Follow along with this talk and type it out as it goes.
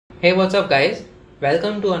Hey, what's up guys?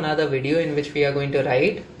 Welcome to another video in which we are going to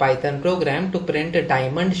write Python program to print a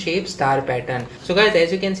diamond shaped star pattern. So guys,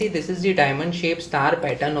 as you can see, this is the diamond shaped star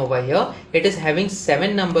pattern over here. It is having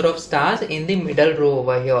 7 number of stars in the middle row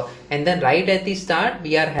over here. And then right at the start,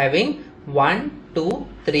 we are having 1, 2,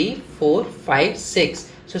 3, 4, 5,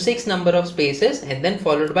 6. So 6 number of spaces and then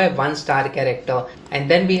followed by 1 star character. And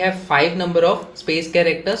then we have 5 number of space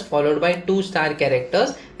characters followed by 2 star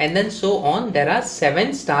characters. And then so on, there are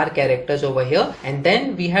 7 star characters over here. And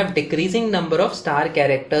then we have decreasing number of star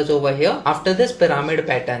characters over here after this pyramid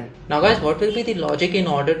pattern. Now guys, what will be the logic in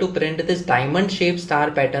order to print this diamond shaped star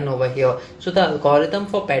pattern over here? So the algorithm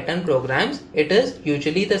for pattern programs, it is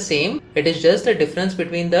usually the same. It is just the difference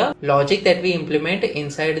between the logic that we implement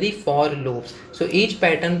inside the for loops. So each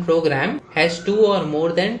pattern program has 2 or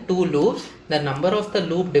more than 2 loops. The number of the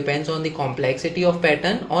loop depends on the complexity of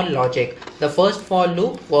pattern or logic. The first for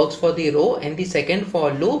loop works for the row and the second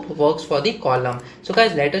for loop works for the column. So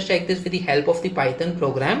guys, let us check this with the help of the Python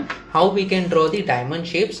program, how we can draw the diamond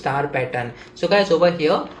shaped star pattern. So guys, over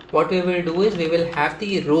here, what we will do is we will have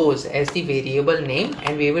the rows as the variable name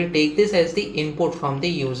and we will take this as the input from the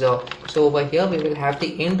user. So over here, we will have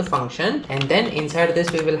the int function and then inside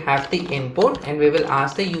this, we will have the input and we will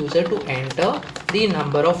ask the user to enter the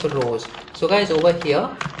number of rows. So guys, over here,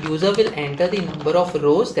 user will enter the number of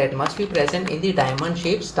rows that must be present in the diamond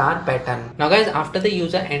shaped star pattern. Now guys, after the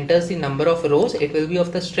user enters the number of rows, it will be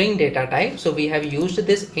of the string data type. So we have used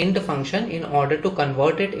this int function in order to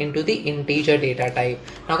convert it into the integer data type.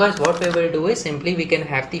 Now guys, what we will do is simply we can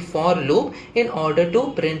have the for loop in order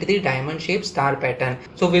to print the diamond shaped star pattern.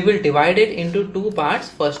 So we will divide it into 2 parts.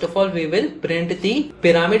 First of all, we will print the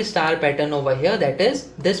pyramid star pattern over here, that is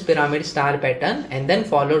this pyramid star pattern, and then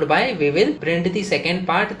followed by we will print the second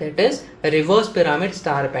part, that is reverse pyramid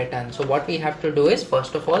star pattern. So what we have to do is,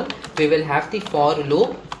 first of all, we will have the for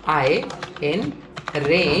loop I in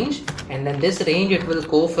range, and then this range it will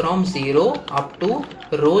go from 0 up to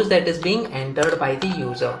rows that is being entered by the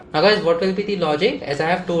user. Now guys, what will be the logic? As I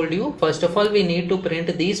have told you, first of all, we need to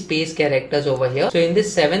print these space characters over here. So in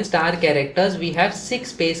this 7 star characters, we have 6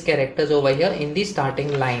 space characters over here in the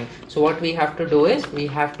starting line. So what we have to do is we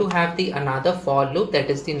have to have the another for loop, that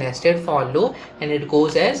is the nested for loop, and it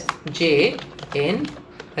goes as j in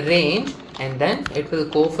range, and then it will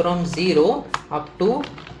go from 0 up to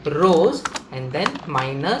rows and then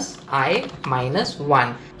minus I minus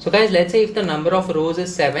 1. So guys, let's say if the number of rows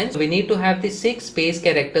is 7, so we need to have the 6 space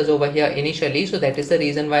characters over here initially. So that is the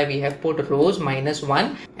reason why we have put rows minus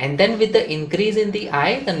 1, and then with the increase in the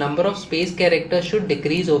I, the number of space characters should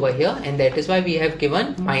decrease over here, and that is why we have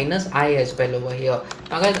given minus I as well over here.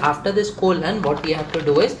 Now guys, after this colon, what we have to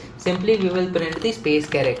do is simply we will print the space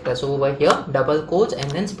character. So over here, double quotes and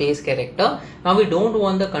then space character. Now we don't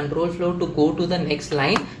want the control flow to go to the next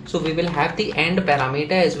line, so we will have the end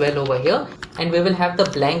parameter as well over here, and we will have the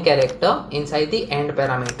blank character inside the end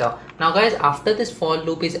parameter. Now guys, after this for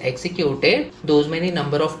loop is executed those many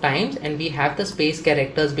number of times and we have the space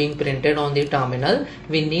characters being printed on the terminal,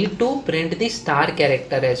 we need to print the star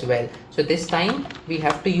character as well. So this time we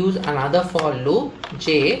have to use another for loop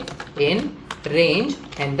j in range,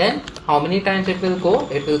 and then how many times it will go?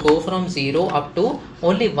 It will go from 0 up to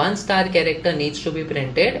only 1 star character needs to be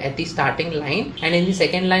printed at the starting line, and in the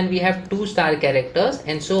second line we have 2 star characters,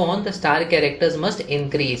 and so on. The star characters must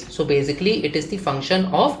increase. So basically it is the function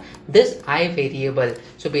of this I variable.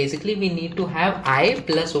 So basically we need to have I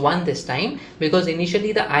plus 1 this time, because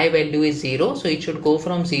initially the I value is 0, so it should go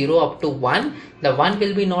from 0 up to 1. The 1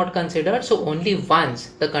 will be not considered, so only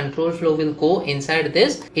once the control flow will go inside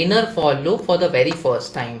this inner for loop for the very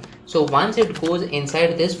first time. So once it goes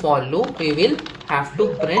inside this for loop, we will have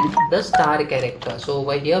to print the star character. So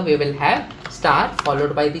over here we will have star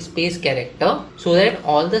followed by the space character, so that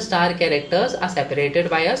all the star characters are separated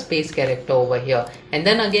by a space character over here. And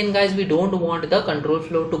then again guys, we don't want the control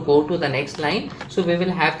flow to go to the next line, so we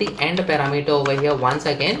will have the end parameter over here once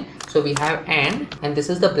again. So we have end, and this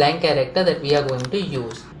is the blank character that we are going to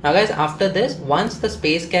use. Now guys, after this, once the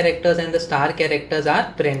space characters and the star characters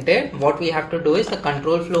are printed, what we have to do is the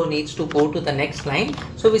control flow needs to go to the next line.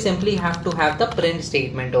 So we simply have to have the print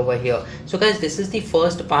statement over here. So guys, this is the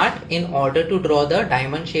first part in order to draw the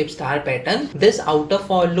diamond shaped star pattern. This outer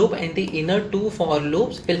for loop and the inner 2 for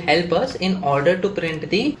loops will help us in order to print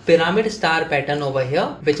the pyramid star pattern over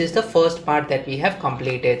here, which is the first part that we have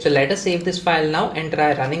completed. So let us save this file now and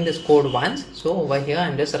try running this code once. So over here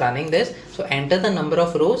I'm just running this. So enter the number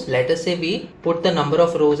of rows. Let us say we put the number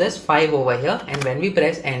of rows as 5 over here, and when we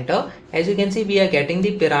press enter, as you can see, we are getting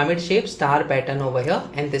the pyramid shape star pattern over here,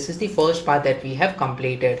 and this is the first part that we have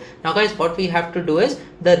completed. Now guys, what we have to do is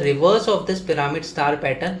the reverse of this pyramid star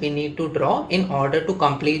pattern we need to draw in order to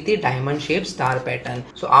complete the diamond shape star pattern.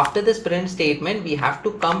 So after this print statement, we have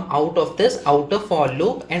to come out of this outer for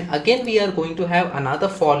loop, and again we are going to have another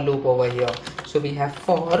for loop over here. So we have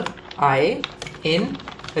for I in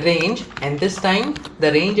range, and this time the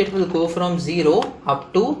range it will go from 0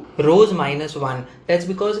 up to rows minus 1. That's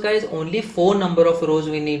because guys, only 4 number of rows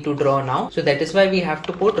we need to draw now, so that is why we have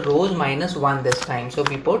to put rows minus 1 this time. So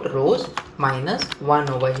we put rows minus 1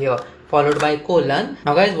 over here, followed by colon.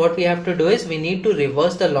 Now guys, what we have to do is we need to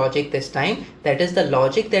reverse the logic this time. That is the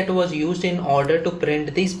logic that was used in order to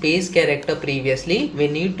print the space character previously. We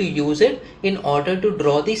need to use it in order to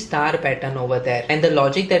draw the star pattern over there. And the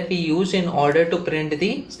logic that we use in order to print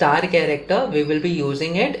the star character, we will be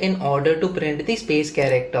using it in order to print the space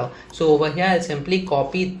character. So over here I'll simply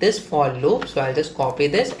copy this for loop. So I'll just copy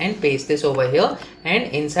this and paste this over here. And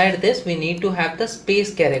inside this we need to have the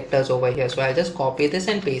space characters over here. So I'll just copy this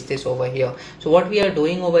and paste this over here. So what we are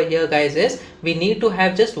doing over here guys is we need to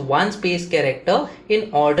have just one space character in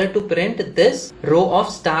order to print this row of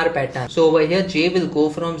star pattern. So over here J will go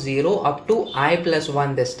from 0 up to I plus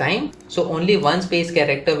 1 this time. So only one space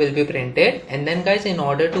character will be printed. And then guys, in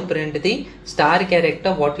order to print the star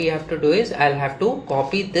character, what we have to do is I'll have to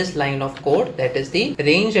copy this line of code, that is the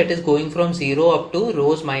range that is going from 0 up to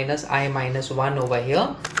rows minus I minus 1 over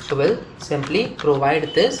here. So we'll simply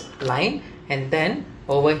provide this line, and then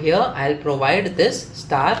over here I'll provide this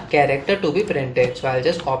star character to be printed. So I'll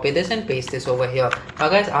just copy this and paste this over here. Now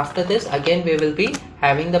guys, after this again we will be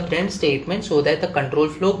having the print statement so that the control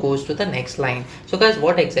flow goes to the next line. So guys,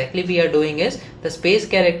 what exactly we are doing is the space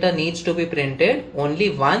character needs to be printed only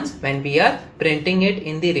once when we are printing it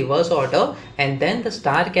in the reverse order, and then the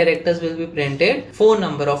star characters will be printed 4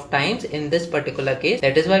 number of times in this particular case.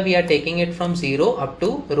 That is why we are taking it from 0 up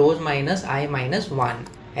to rows minus I minus 1.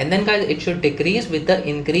 And then guys, it should decrease with the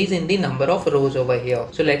increase in the number of rows over here.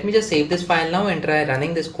 So let me just save this file now and try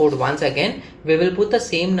running this code once again. We will put the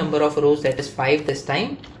same number of rows, that is 5 this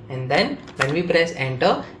time. And then when we press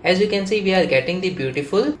enter, as you can see, we are getting the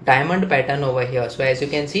beautiful diamond pattern over here. So as you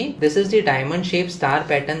can see, this is the diamond shaped star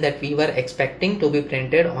pattern that we were expecting to be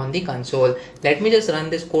printed on the console. Let me just run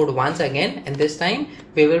this code once again, and this time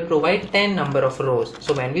we will provide 10 number of rows.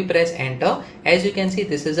 So when we press enter, as you can see,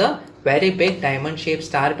 this is a very big diamond shaped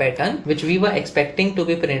star pattern which we were expecting to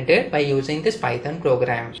be printed by using this Python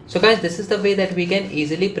program. So guys, this is the way that we can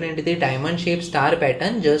easily print the diamond shaped star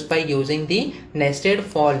pattern just by using the nested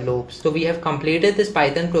for loops. So we have completed this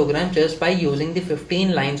Python program just by using the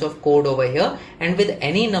 15 lines of code over here, and with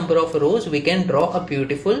any number of rows we can draw a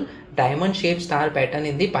beautiful diamond shaped star pattern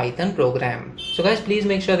in the Python program. So guys, please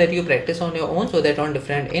make sure that you practice on your own so that on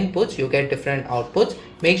different inputs you get different outputs.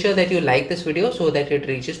 Make sure that you like this video so that it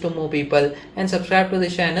reaches to more people, and subscribe to the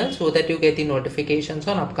channel so that you get the notifications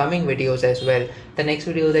on upcoming videos as well. The next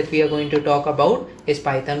video that we are going to talk about is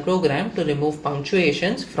Python program to remove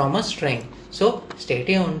punctuations from a string. So stay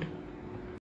tuned.